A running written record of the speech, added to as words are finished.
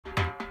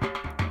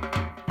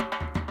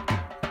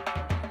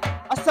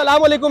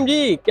अस्सलाम वालेकुम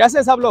जी,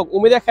 कैसे सब लोग?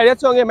 उम्मीद है खैरियत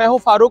से होंगे। मैं हूं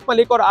फारूक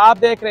मलिक और आप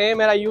देख रहे हैं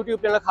मेरा यूट्यूब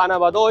चैनल खाना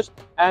बदोश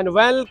and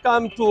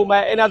welcome to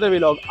my another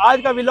vlog.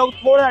 आज का व्लॉग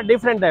थोड़ा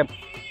डिफरेंट है।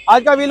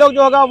 आज का व्लॉग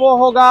जो होगा वो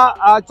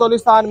होगा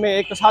चोलिस्तान में,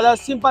 एक सादा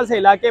सिंपल से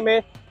इलाके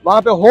में।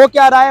 वहाँ पे हो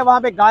क्या रहा है,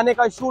 वहाँ पे गाने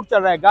का शूट चल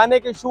रहा है। गाने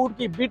के शूट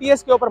की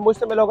BTS के ऊपर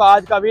मुश्तमिल होगा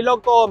आज का व्लॉग।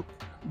 तो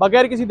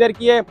बगैर किसी देर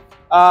किए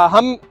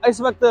हम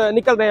इस वक्त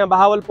निकल रहे हैं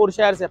बहावलपुर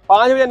शहर से।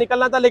 5 बजे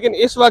निकलना था लेकिन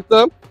इस वक्त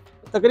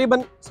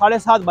तकरीबन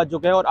 7:30 बज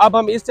चुके हैं और अब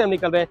हम इस टाइम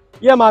निकल रहे हैं।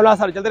 ये मामला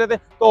सारे चलते रहते।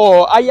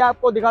 तो आइए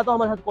आपको दिखाता हूँ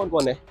हमारे साथ कौन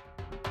कौन है।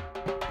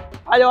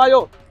 आ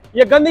जाओ।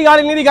 ये गंदी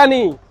गाड़ी नहीं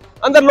दिखानी,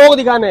 अंदर लोग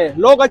दिखाने हैं।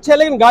 लोग अच्छे हैं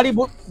लेकिन गाड़ी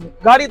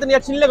इतनी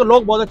अच्छी नहीं, लेकिन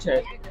लोग बहुत अच्छे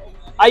हैं।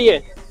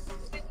 आइए,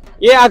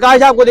 ये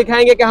आकाश आपको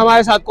दिखाएंगे कि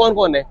हमारे साथ कौन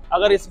कौन है,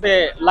 अगर इस पे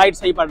लाइट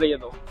सही पड़ रही है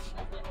तो।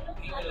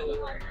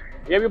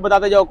 ये भी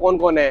बताते जाओ कौन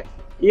कौन है।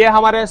 ये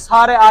हमारे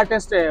सारे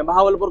आर्टिस्ट हैं,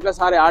 बहावलपुर के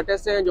सारे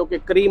आर्टिस्ट हैं जो कि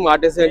क्रीम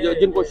आर्टिस्ट हैं, जो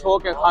जिनको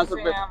शौक है खास तौर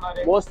पे।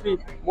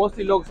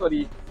 मोस्टली लोग सॉरी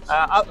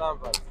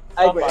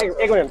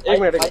एक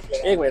मिनट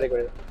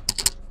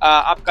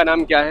आपका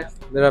नाम क्या है?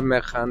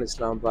 मैं खान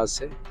इस्लामाबाद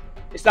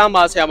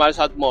से हमारे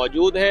साथ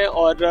मौजूद हैं।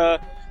 और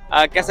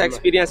कैसा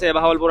एक्सपीरियंस है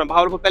बहावलपुर में?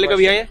 बहावलपुर पहले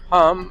कभी आए हैं?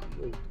 हाँ, हम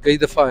कई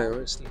दफ़ा आए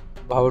हैं। इसलिए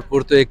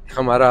बहावलपुर तो एक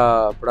हमारा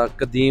बड़ा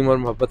कदीम और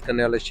मोहब्बत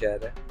करने वाला शहर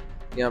है।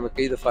 यहाँ में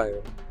कई दफ़ा आए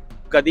हैं।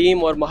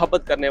 कदीम और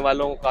मोहब्बत करने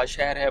वालों का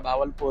शहर है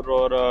बहावलपुर।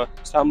 और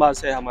इस्लामाबाद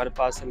से हमारे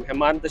पास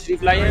मेहमान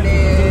तशरीफ लाए हैं।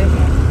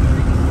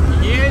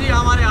 ये जी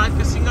हमारे आज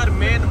के सिंगर,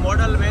 मेन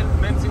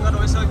सिंगर।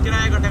 वैसे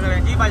किराया इकट्ठे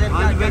करें जी भाई।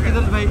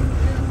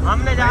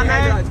 हमने जाना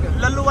है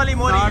लल्लू वाली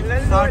मोरी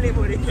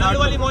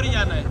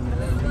जाना है।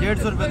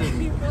 150 रुपए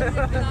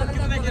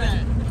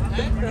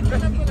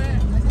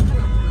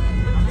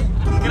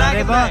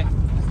किराया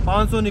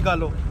 500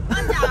 निकालो।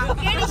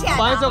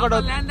 500 कटो।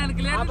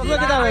 आपको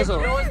कितना 500?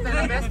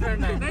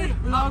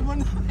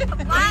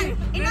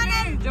 इन्होंने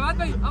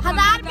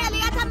 1000 रुपया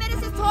लिया था मेरे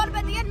से, 100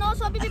 रुपए दिए,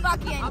 900 भी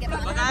बाकी है इनके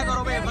पास। बकाया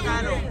करो भाई,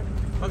 बकाया लो।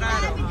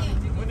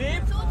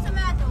 सूद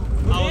समेत हो।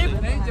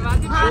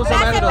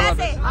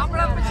 पैसे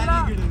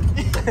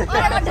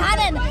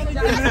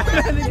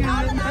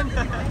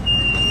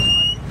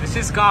This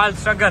is called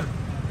struggle.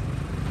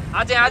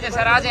 आजे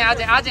सर, आजे।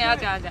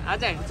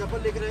 चप्पल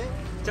लिख रहे हैं?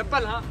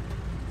 चप्पल, हाँ।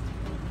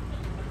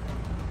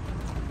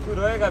 तू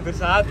रोएगा फिर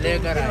साथ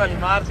लेकर वाली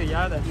मार से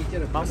याद है।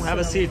 मामू हैव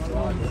अ सीट।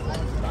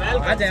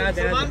 आजे।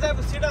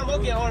 सीट हो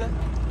गया और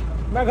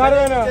मैं घर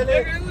में ना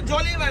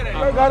झोली में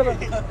मैं घर में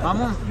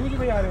मामू दूध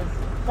में आ रहे हैं।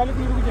 कल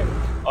की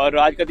और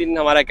आज का दिन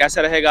हमारा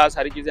कैसा रहेगा,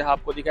 सारी चीज़ें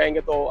आपको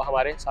दिखाएंगे, तो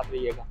हमारे साथ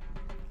रहिएगा।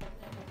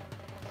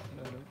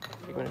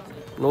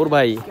 नूर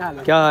भाई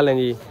क्या हाल है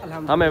जी?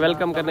 हमें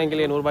वेलकम करने के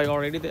लिए नूर भाई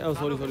ऑलरेडी थे।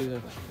 सॉरी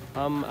सर,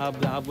 हम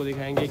अब आपको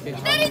दिखाएंगे कि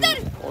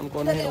कौन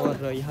कौन है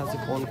और यहाँ से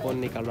कौन कौन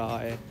निकल रहा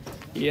है।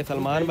 ये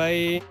सलमान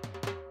भाई,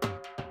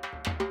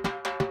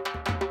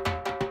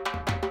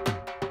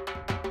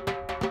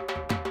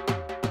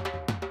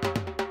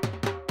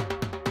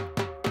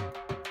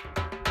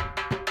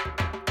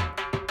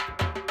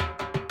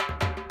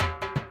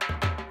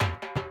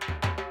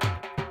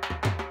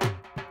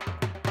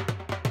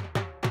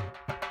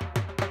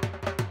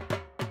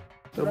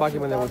 तो बाकी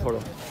बंदे को छोड़ो।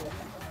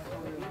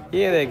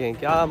 ये देखें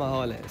क्या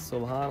माहौल है,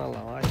 सुभान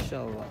अल्लाह,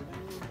 माशाअल्लाह।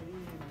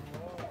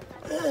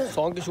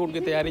 सॉन्ग की शूट की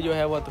तैयारी जो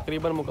है वो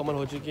तकरीबन मुकम्मल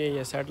हो चुकी है।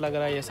 ये सेट लग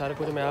रहा है, ये सारा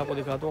कुछ मैं आपको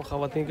दिखाता हूँ।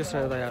 ख़वातीन किस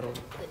तरह तैयार हो,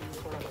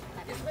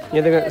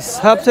 ये देखें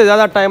सबसे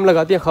ज़्यादा टाइम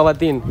लगाती है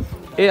ख़वातीन।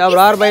 ये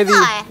अबरार भाई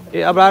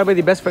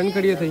दी बेस्ट फ्रेंड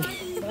खड़ी है थी,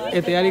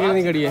 ये तैयारी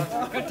करनी खड़ी है।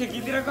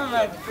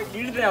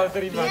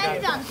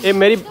 ये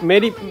मेरी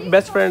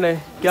बेस्ट फ्रेंड है।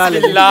 क्या हाल है?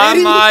 आप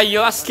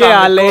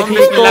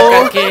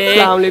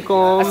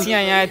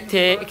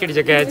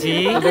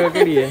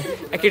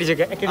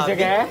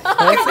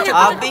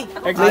भी?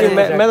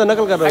 मैं तो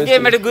नकल कर रहा हूँ।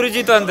 मेरे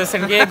गुरुजी तो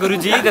दसणगे।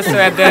 गुरुजी दसो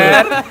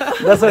इधर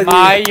दसो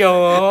भाइयो।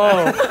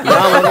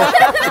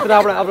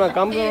 अपना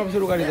काम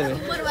शुरू कर दीजिए।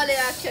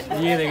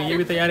 ये देखिए, ये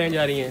भी तैयारियां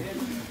जा रही हैं,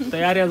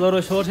 तैयारियां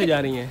जोरों शोर से जा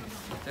रही हैं।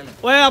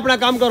 ओए अपना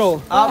काम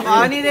करो। आप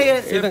आ नहीं रहे।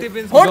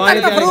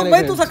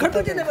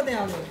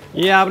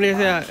 ये आपने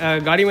इसे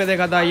गाड़ी में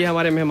देखा था, ये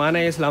हमारे मेहमान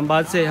है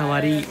इस्लामाबाद से,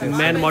 हमारी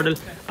मैन मॉडल।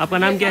 आपका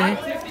नाम क्या है?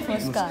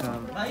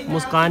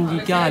 मुस्कान जी,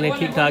 क्या हाल है?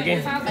 ठीक ठाक है।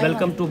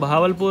 Welcome to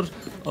Bahawalpur.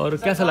 और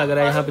कैसा लग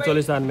रहा है यहाँ पे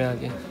चोलिस्तान में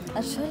आके?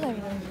 अच्छा लग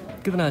रहा है।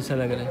 कितना अच्छा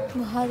लग रहा है?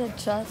 बहुत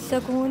अच्छा,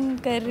 सुकून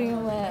कर रही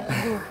हूँ मैं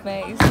धूप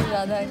में। इससे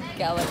ज़्यादा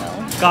क्या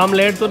बताऊँ। काम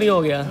लेट तो नहीं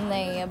हो गया?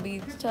 नहीं,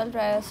 अभी चल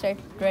रहा है, सेट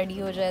रेडी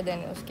हो जाए देन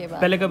उसके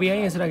बाद। पहले कभी आई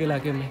हैं इस तरह के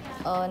इलाके में?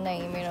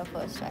 नहीं, मेरा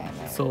फर्स्ट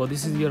टाइम है। So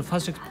this is your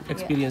first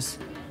experience.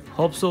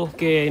 Hope so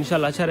कि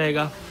इंशाल्लाह अच्छा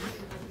रहेगा।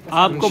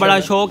 आपको बड़ा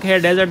शौक है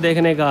डेजर्ट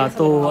देखने का,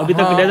 तो अभी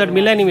तक डेजर्ट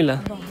मिला नहीं मिला?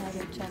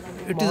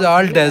 इट इज़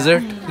ऑल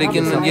डेजर्ट,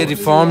 लेकिन ये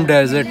रिफॉर्म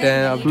डेजर्ट है।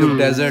 अब जो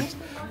डेजर्ट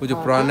वो जो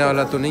पुराने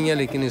वाला तो नहीं है,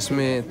 लेकिन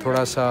इसमें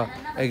थोड़ा सा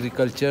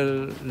एग्रीकल्चर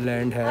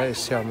लैंड है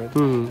इससे हमें,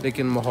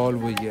 लेकिन माहौल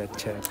वही है,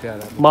 अच्छा है,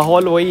 प्यारा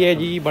माहौल वही है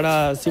जी,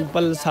 बड़ा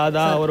सिंपल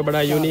सादा और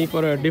बड़ा यूनिक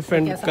और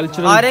डिफरेंट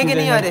कल्चरल। आ रहे कि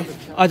नहीं आ रहे?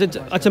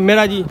 अच्छा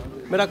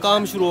मेरा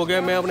काम शुरू हो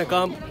गया, मैं अपने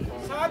काम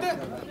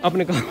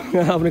अपने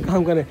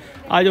काम करें।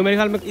 आज जो मेरे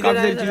ख्याल में काफ़ी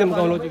सारी चीज़ें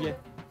मुकम्मल हो चुकी है।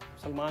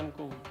 सलमान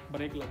को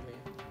ब्रेक लग गई है।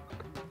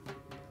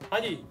 हाँ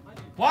जी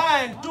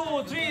 1 2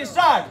 3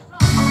 स्टार्ट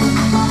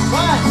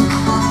 1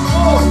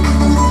 2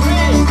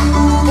 3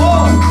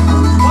 4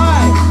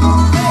 5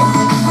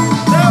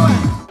 6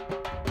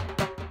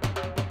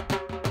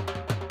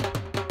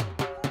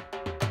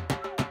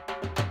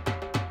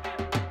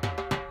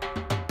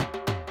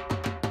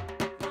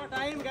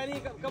 टाइम यानी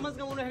कम से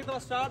कम उन्हें एक दफा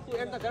स्टार्ट तो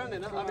एंड तक करना है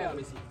ना। अबे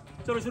आगे से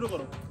चलो शुरू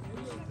करो।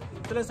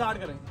 चलो स्टार्ट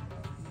करें।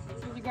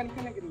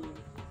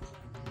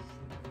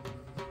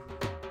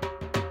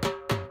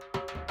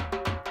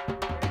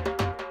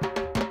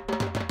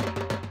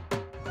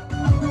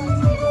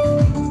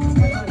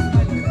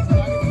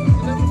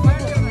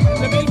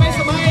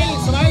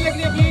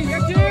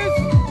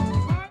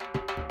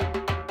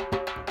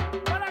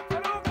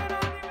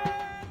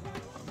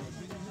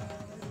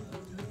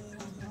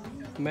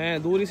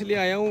 मैं दूर इसलिए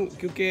आया हूँ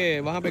क्योंकि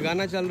वहाँ पे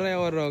गाना चल रहा है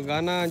और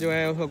गाना जो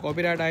है उसका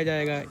कॉपीराइट आ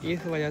जाएगा।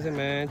 इस वजह से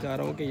मैं चाह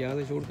रहा हूँ कि यहाँ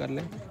से शूट कर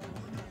लें।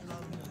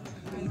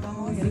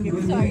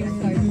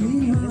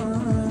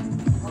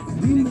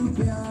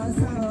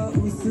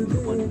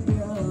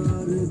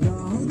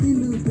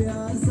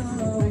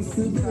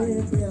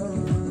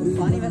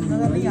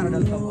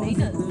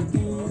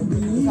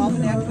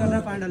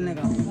 रत्ता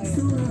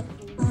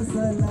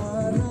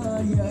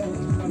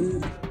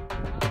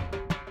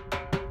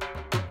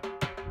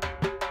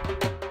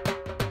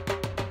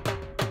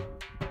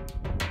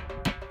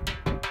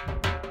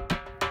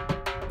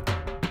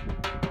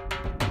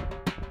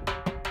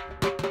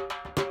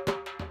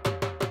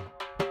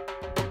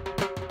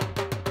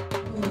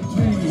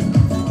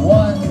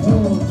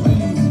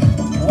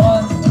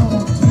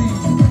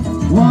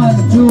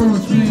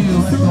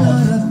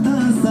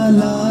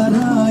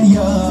सलारा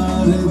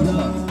यार दा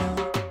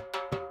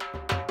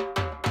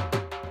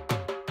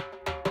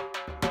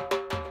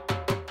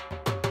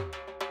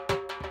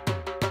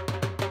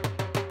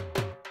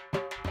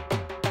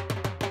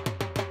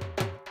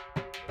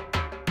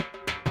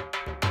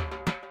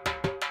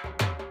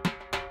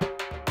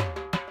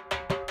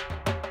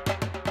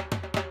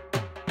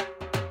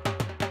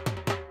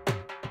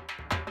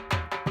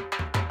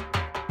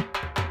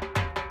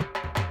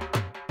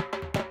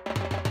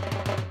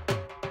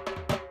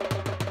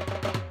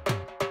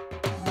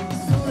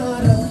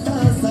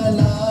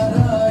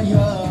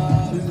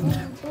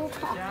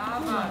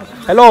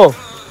हेलो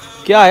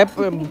क्या है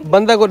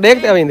बंदा को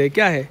देखते हैं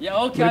क्या है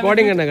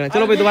रिकॉर्डिंग करना करना।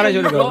 चलो भाई दोबारा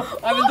शुरू करो।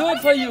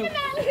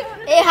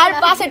 हर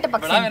पास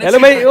टपक से हेलो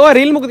भाई वो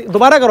रील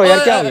दोबारा करो यार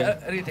क्या हो गया।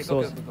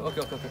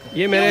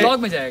 ये मेरे व्लॉग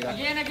में जाएगा।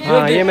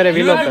 हाँ ये मेरे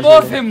व्लॉग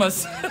बहुत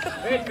फेमस।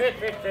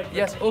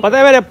 पता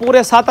है मेरे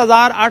पूरे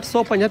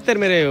 7875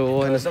 मेरे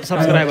वो है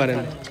सब्सक्राइबर हैं।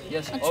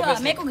 अच्छा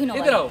मेरे को घिनो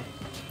इधर आओ।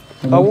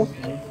 बाबू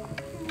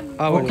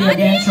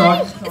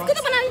इसको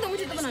तो बनानी दो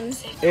मुझे तो बनानी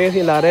ए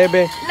सी ला रहे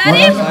बे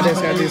सारे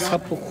सारे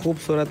सब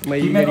खूबसूरत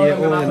मई मेरी है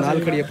ओ लाल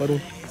खड़ी है परू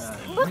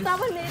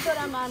मुस्ताफा मेरी तो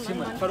रहमान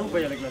फरूक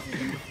भैया लगला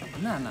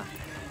ना ना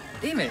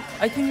ईमेल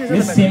आई थिंक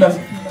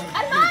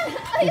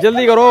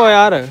जल्दी करो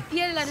यार।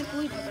 ये ला रे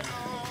कोई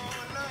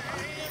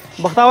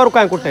बख्तावर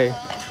का कुट्टे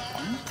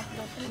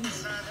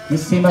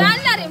चल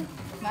ला रे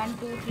 1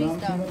 2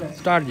 3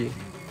 स्टार्ट जी।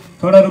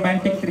 थोड़ा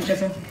रोमांटिक तरीके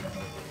से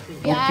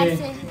प्यार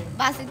से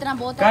बस इतना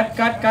बहुत है। कट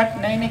कट कट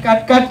नहीं cut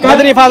cut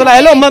Madani फाजला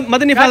hello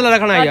Madani फाजला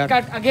रखना है यार।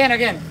 कट अगेन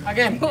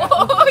ओ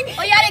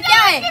यार ये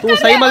क्या है तू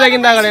सही मजे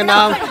गिंदा करे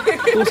नाम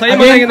तू सही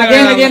मजे गिंदा करे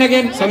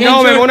अगेन समझाओ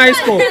मैं वो ना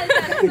इसको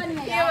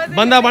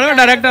बंदा बनो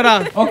डायरेक्टर आ।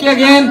 ओके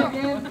अगेन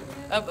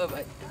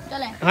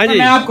चले हाँ जी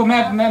मैं आपको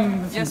मैं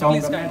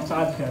समझाऊंगा मैं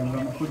साथ करूंगा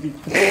मैं खुद ही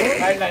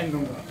गाइडलाइन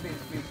दूंगा।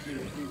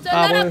 चल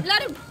ला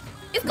रे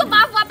इसको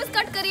वापस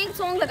कट करिए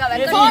सॉन्ग लगा हुआ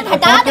है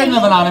हटा दे ना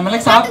बनाने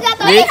मलिक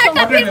साहब ये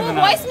हटा फिर वो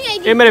वॉइस नहीं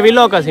आएगी। ये मेरे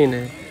व्लॉग का सीन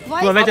है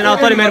तो मैं चलाओ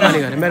थोड़ी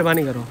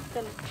मेहरबानी करो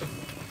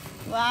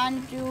 1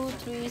 2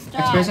 3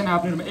 स्टार्ट। एक्सप्रेशन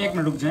आपने 1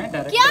 मिनट रुक जाएं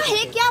डायरेक्ट क्या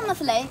है क्या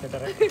मसला है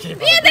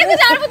ये देखो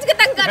जानबूझ के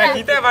तंग कर रहा है।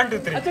 1 2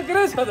 3 अच्छा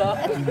करो सदा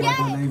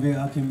वे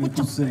आके मैं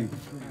तुझसे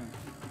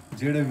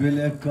जेड़े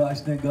वेले आकाश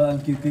ने गाल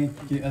की थी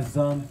कि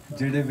अजान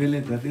जेड़े वेले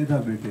ददे दा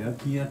बेटे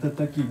अखियां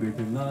तकी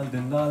बेटे नाल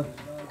दे नाल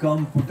कम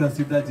पुटा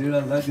सीधा जेड़ा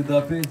लगदा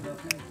पे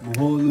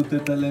माहौल उते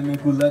तले में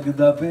को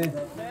लगदा पे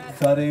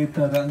सारे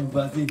इतना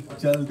रंगबाजी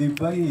चलदी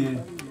पई है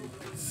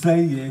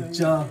सही है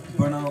चाह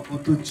बनाओ ओ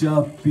तू चाह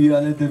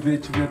पियाले दे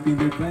विच वे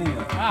पींदे पई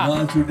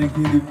नाल छुटे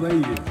खींदी पई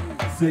है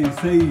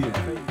सही है।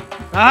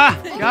 हाँ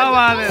क्या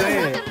बात है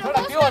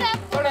थोड़ा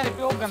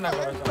प्योर करना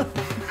करो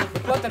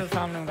तेरे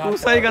सामने तू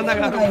सही गंदा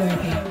कर।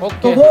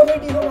 तो वो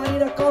वीडियो हमारी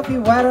ना काफी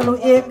वायरल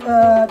हुई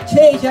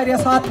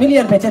 6.7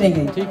 मिलियन पे चली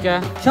गई। ठीक है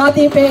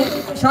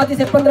शादी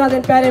से 15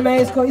 दिन पहले मैं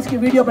इसकी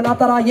वीडियो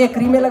बनाता रहा ये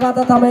क्रीमें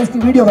लगाता था मैं इसकी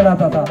वीडियो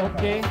बनाता था।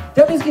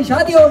 जब इसकी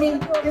शादी होगी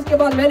इसके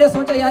बाद मैंने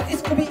सोचा यार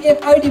इसको भी एक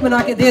आईडी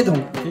बना के दे दूं।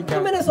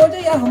 तो मैंने सोचा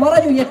यार हमारा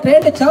जो ये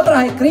ट्रेंड चल रहा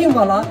है क्रीम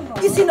वाला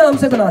इसी नाम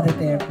से बना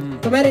देते हैं।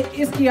 तो मैंने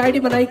इसकी आईडी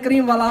बनाई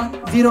क्रीम वाला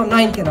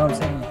 09 के नाम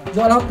से।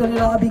 जो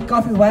अल्हम्दुलिल्लाह अभी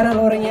काफ़ी वायरल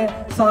हो रही हैं।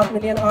 7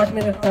 मिलियन 8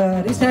 मिलियन,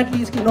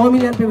 रिसेंटली इसकी 9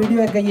 मिलियन पे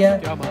वीडियो गई है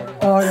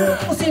और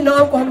उसी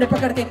नाम को हमने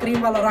पकड़ के क्रीम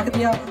वाला रख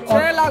दिया।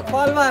 6 लाख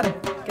फॉलोवर,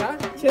 क्या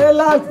 6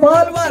 लाख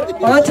फॉलोवर,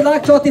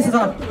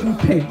 5,34,000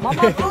 झूठे।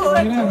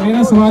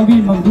 मेरा सवाल भी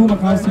मखदूम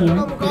मकान से है।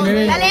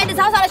 पहले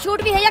सारा शूट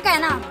भी है या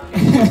कहना?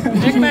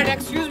 एक मिनट,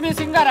 एक्सक्यूज मी,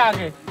 सिंगर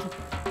आगे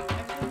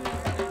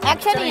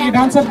एक्शन ही है।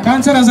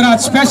 डांसर हजरात,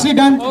 स्पेशली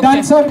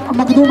डांसर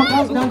मखदूम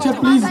मकान dancer,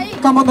 please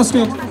come on the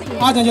stage.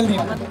 आ जाए जल्दी।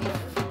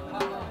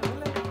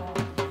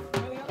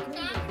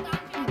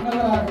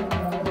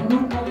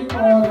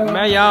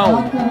 मैं यहाँ हूँ,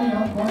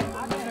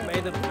 मैं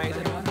इधर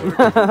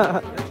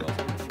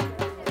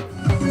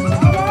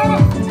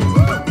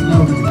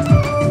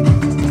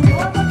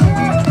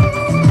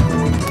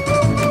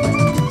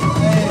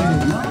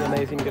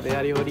नई सीन की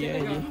तैयारी हो रही है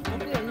जी।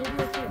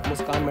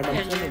 मुस्कान मैडम,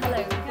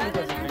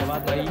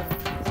 भाई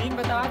सीन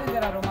बता दे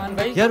जरा रोमान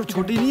भाई। यार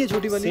छोटी नहीं है,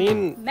 छोटी वाली सीन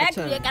मैं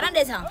ये करना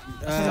दे सा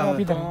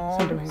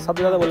सब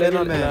ज्यादा बोले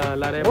ना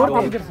ला रहे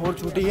और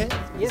छोटी है।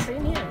 ये सही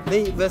नहीं है,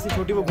 नहीं वैसे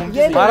छोटी वो घूमती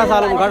है। 12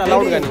 साल में गार्ड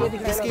अलाउड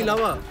करनी। इसके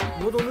अलावा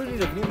वो दोनों नहीं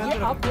रखनी। मैं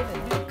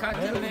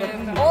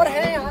और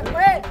है यहाँ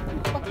पे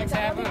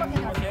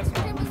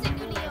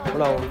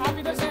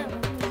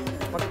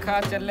पक्का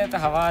चल ले तो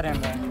हवा रहे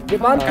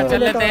पंखा चल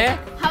लेते हैं।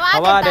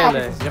 हवा दे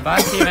रहे जब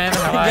बात की मैं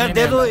हवा यार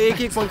दे दो,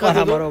 एक एक पंखा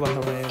दे दो।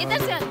 इधर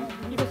से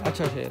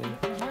अच्छा शेर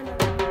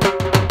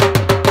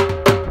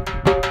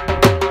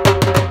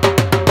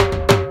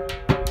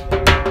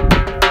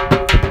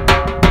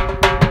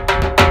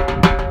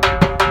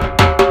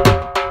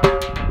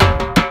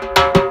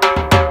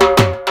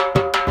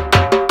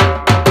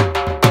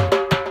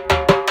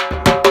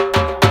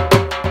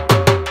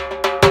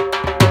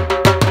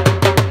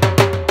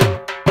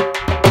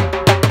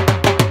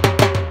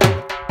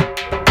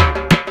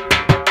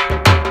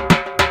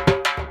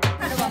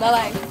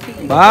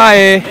बाय।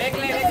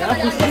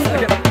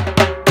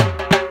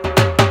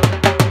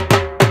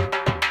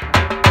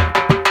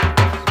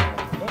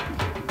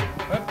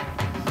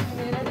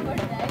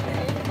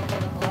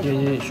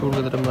 ये शूट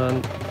के दरम्यान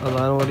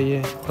अजान हो रही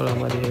है और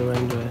हमारी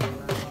हीरोइन जो है,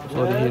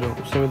 सॉरी हीरो,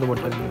 उससे में तो बट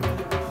लगी है।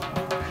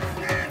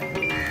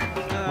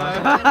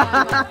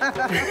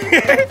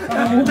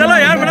 चलो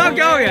यार बनाओ,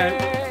 क्या हो गया है?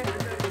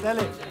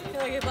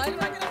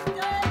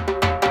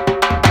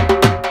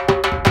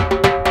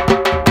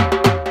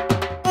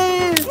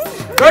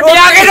 रोटी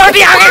आगे,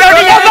 रोटी आगे,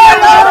 रोटी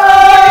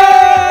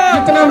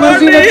जितना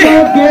मर्जी बच्चा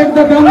गेट द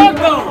गन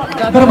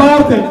दरबार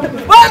थे।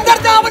 अंदर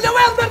जा बनो,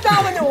 अंदर जा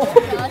बनो।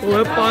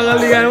 वो पागल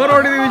दिया है वो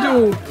रोटी दी बिचू।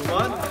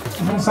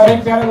 सारे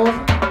प्यारे दोस्त,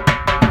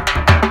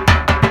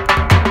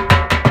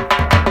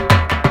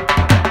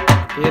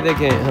 ये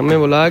देखें, हमें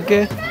बुला के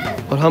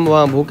और हम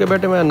वहाँ भूखे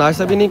बैठे हुए,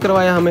 नाश्ता भी नहीं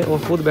करवाया हमें और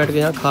खुद बैठ के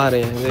यहाँ खा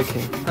रहे हैं।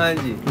 देखें, हाँ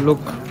जी, लुक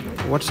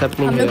व्हाट्स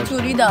हैपनिंग। हम लोग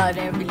चूड़ीदार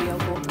हैं बिल्लियों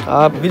को।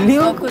 आप बिल्ली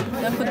हो? खुद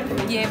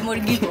ये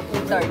मुर्गी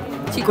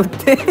सॉरी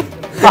कुत्ते।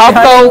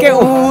 आपका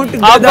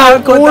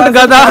ऊंट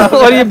गधा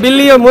और ये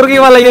बिल्ली और मुर्गी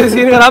वाला ये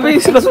सीन खराब है।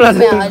 इसको सुना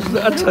दे।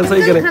 अच्छा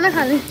सही करें, खाना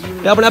खा ले।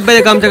 ये अपने अब्बे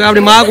से काम चेक, अपनी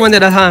माँ को मैंने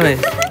रखा हमें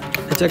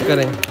चेक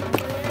करें।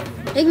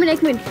 एक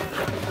मिनट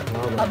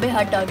अबे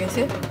हट आगे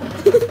से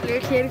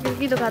प्लेट शेयर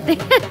करके तो खाते हैं।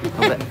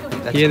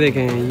 ये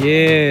देखें,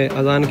 ये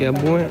अजान के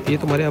अब्बू हैं। ये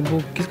तुम्हारे अब्बू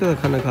किसके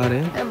साथ खाना खा रहे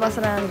हैं? बस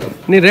रहने दो।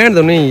 नहीं रहने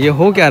दो, नहीं ये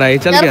हो क्या रहा है,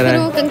 चल क्या रहा है?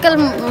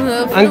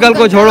 अंकल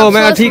को छोड़ो,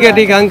 मैं ठीक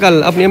है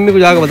अंकल, अपनी अम्मी को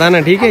जाकर बताना,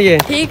 ठीक है?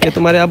 ठीक है। ये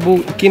तुम्हारे अब्बू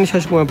किन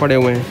शशकों में पड़े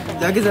हुए हैं?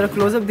 जाके जरा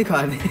क्लोजअप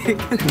दिखा दे।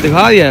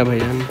 दिखा दिया है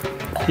भैया,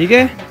 ठीक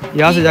है?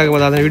 यहाँ से जाकर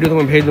बताते हैं, वीडियो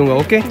तुम्हें भेज दूंगा।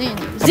 ओके,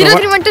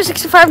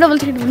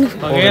 03126533।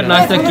 बगैर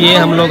नाश्ता किए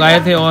हम लोग आए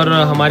थे और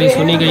हमारी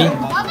सुनी गई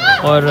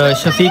और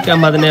शफीक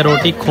अहमद ने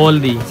रोटी खोल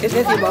दी।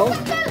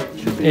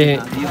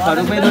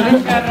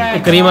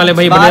 करीम वाले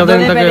भाई बने होते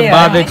हैं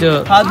बाद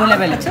हाथ धोले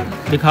पहले,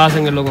 दिखा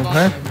सकेंगे लोगों को।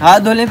 हाथ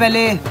धोले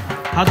पहले,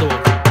 हाथ धो।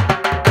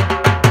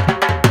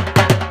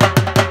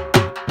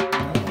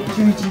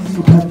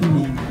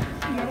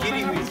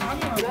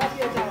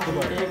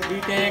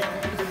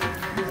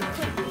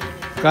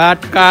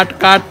 काट काट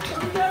काट।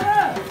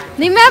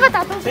 नहीं मैं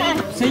बताता हूँ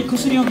सही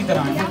खुशरियों की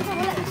तरह है।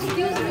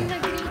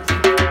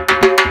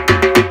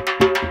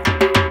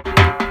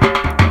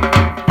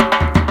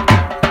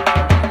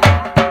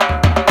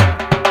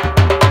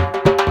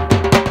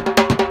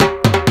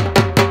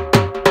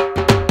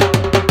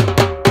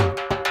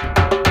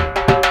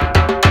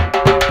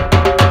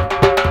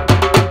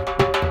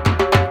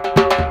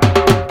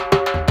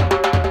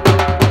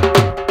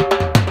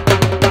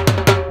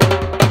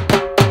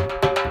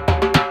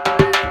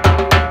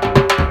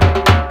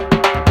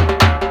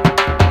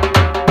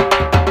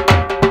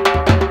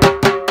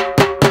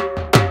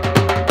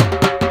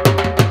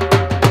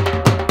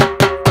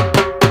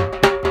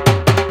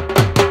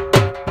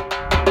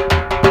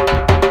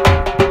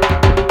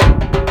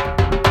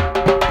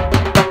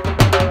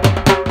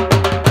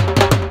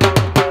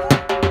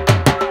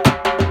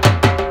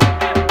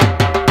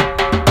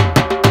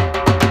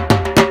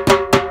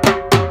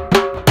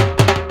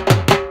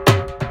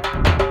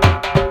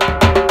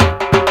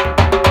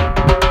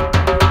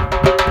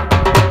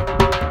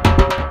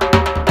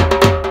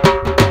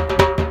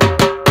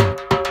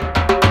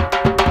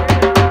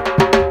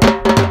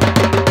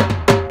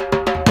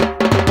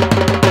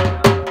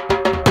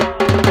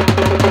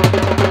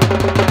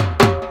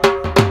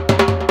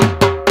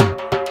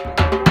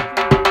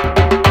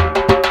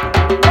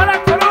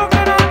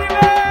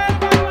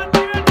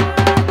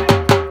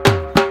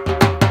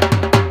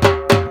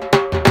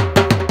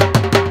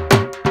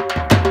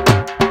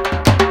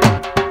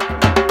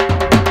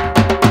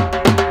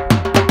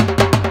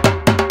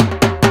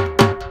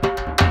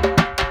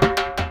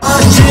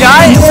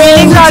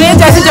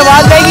 ऐसे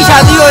जवाब भाई की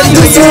शादी हो रही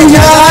है।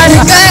 यार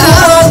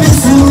करा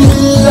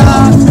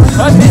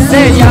बिस्मिल्लाह,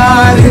 जिससे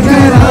यार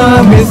करा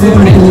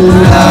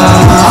बिस्मिल्लाह,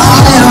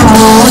 आया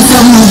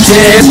मौसम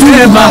चेत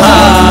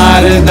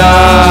बहार दा।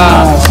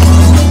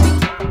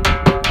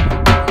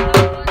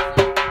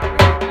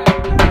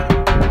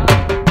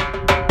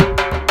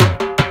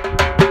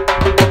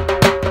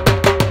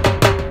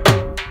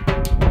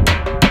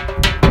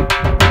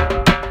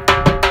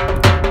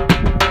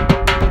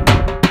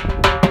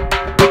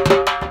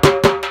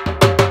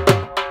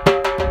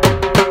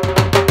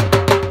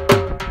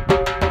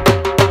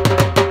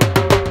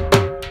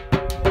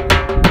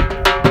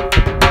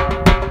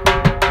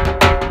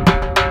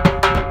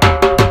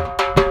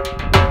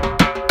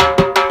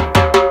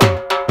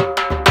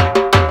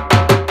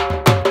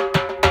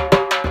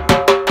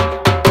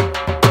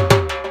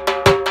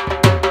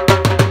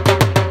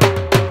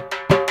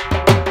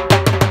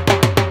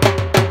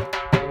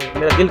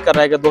 मेरा दिल कर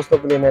रहा है कि दोस्तों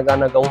के लिए मैं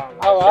गाना गाऊं,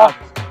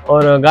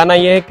 और गाना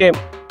ये है कि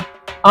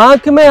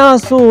आंख में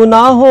आंसू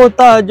ना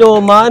होता जो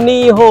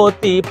मानी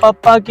होती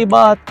पप्पा की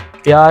बात,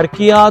 प्यार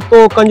किया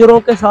तो कंजरों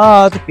के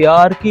साथ,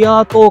 प्यार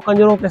किया तो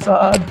कंजरों के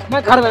साथ।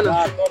 मैं घर में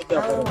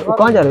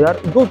कहाँ जा रहे हो यार,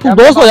 तू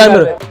दोस्त हो यार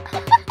मेरे।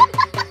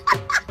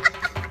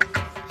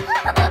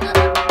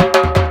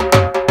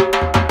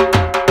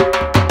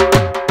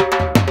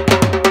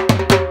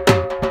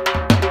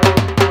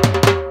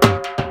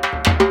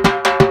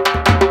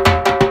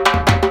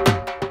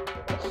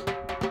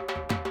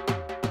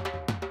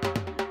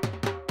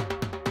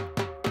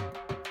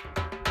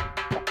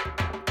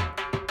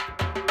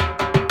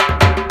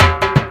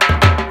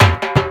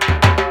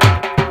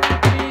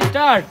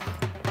 स्टार्ट।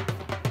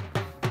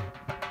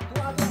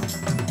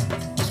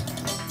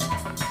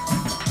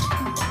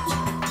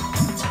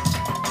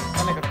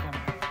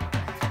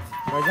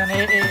 भाईजान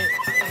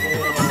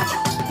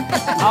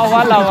आओ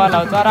वाला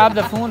वाला तो आप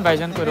द फोन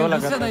भाईजान को रोल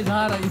लगा।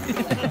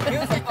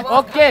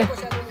 ओके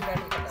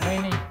नहीं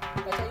नहीं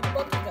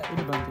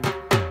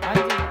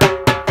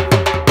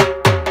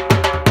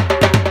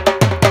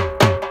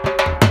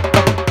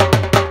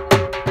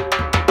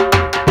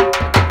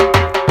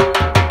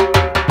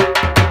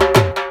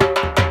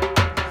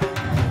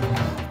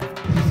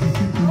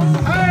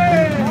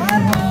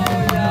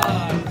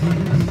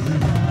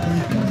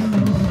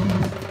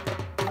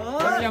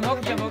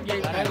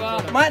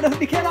मैं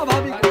दिखे ना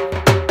भाभी।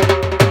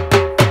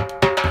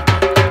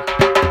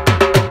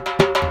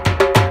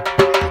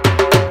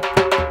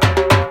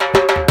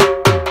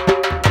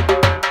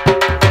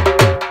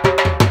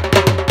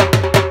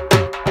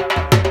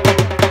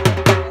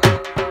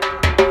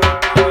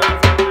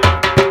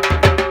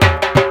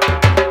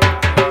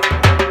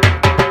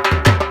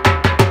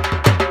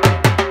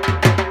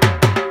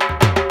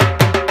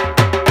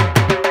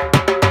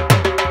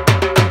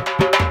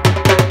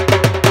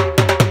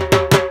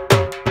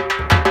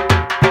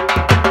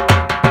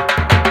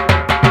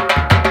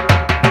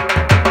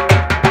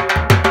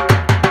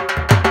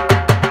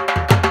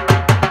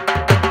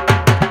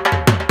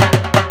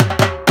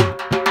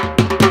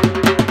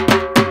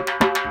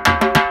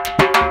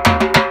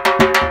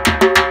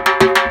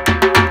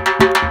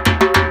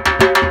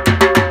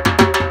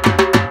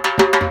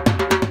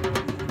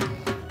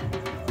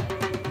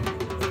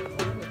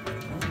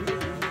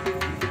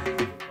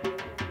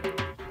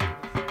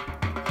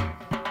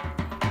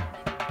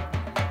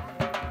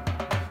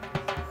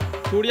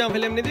 चूड़ियां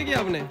फिल्म नहीं देखी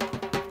आपने?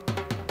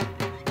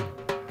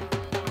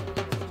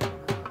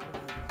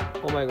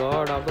 ओ माय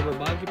गॉड, आप तो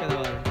बाल की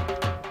पैदावार है,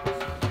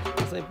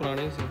 ऐसा ही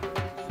पुराने से।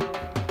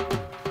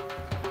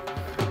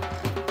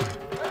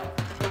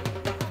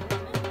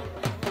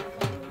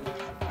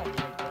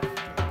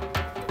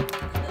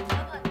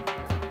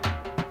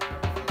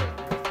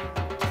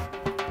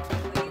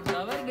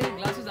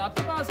 ग्लासेस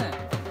आपके पास हैं?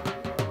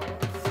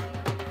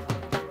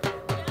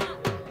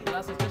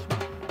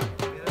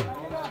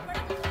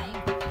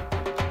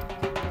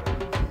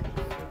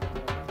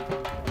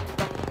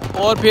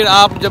 और फिर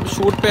आप जब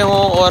शूट पे हो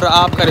और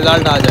आपका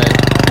रिजल्ट आ जाए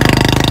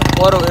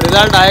और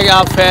रिजल्ट आएगा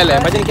आप फेल है,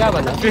 भजन क्या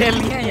बना? फेल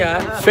नहीं है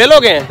यार, फेल हो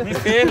गए हैं?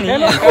 फेल नहीं है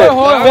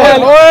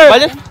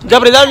भजन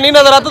जब रिजल्ट नहीं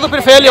नजर आता तो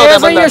फिर फेल ही होता है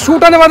बंदा। ये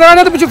शूटा ने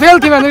बताया तो पीछे फेल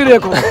थी मैंने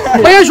देखो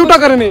भैया शूटा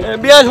करने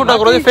बिया शूटा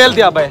करो जी, फेल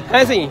थी आप भाई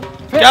ऐसे ही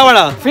क्या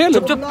बड़ा फेल।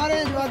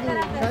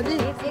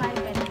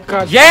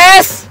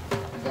 यस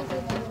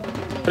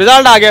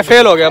रिजल्ट आ गया,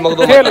 फेल हो गया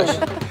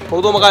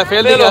मखदूम मका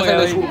फेल हो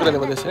गया शूट करने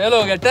की वजह से, फेल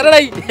हो गया।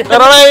 टरड़ाई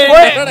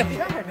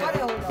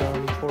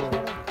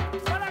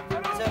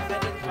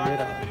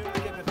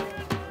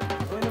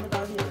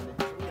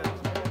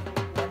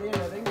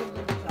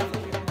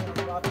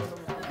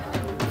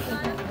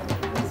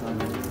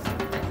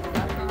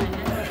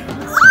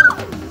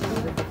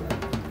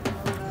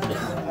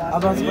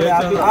अब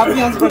आप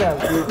भी हंस पड़े।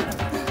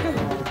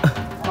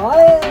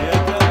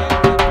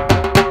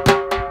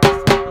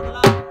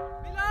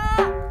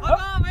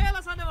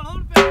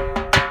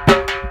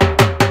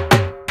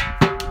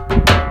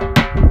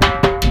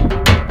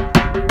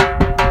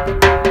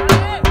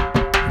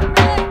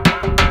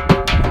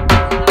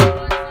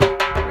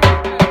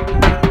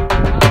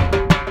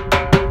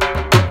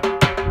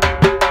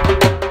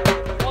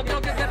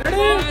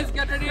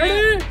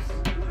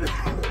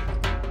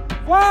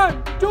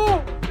 2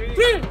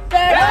 3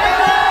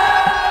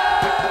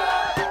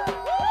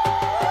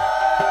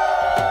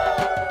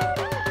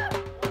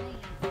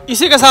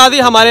 इसी के साथ ही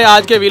हमारे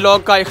आज के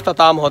व्लॉग का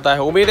इख्तिताम होता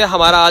है। उम्मीद है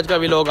हमारा आज का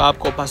व्लॉग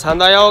आपको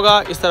पसंद आया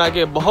होगा। इस तरह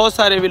के बहुत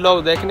सारे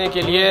व्लॉग देखने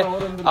के लिए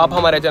आप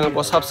हमारे चैनल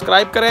को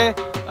सब्सक्राइब करें।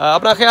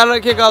 अपना ख्याल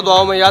रखिएगा,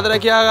 दुआओं में याद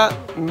रखिएगा।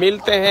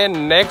 मिलते हैं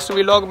नेक्स्ट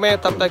व्लॉग में,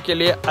 तब तक के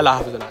लिए अल्लाह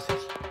हाफ़िज़।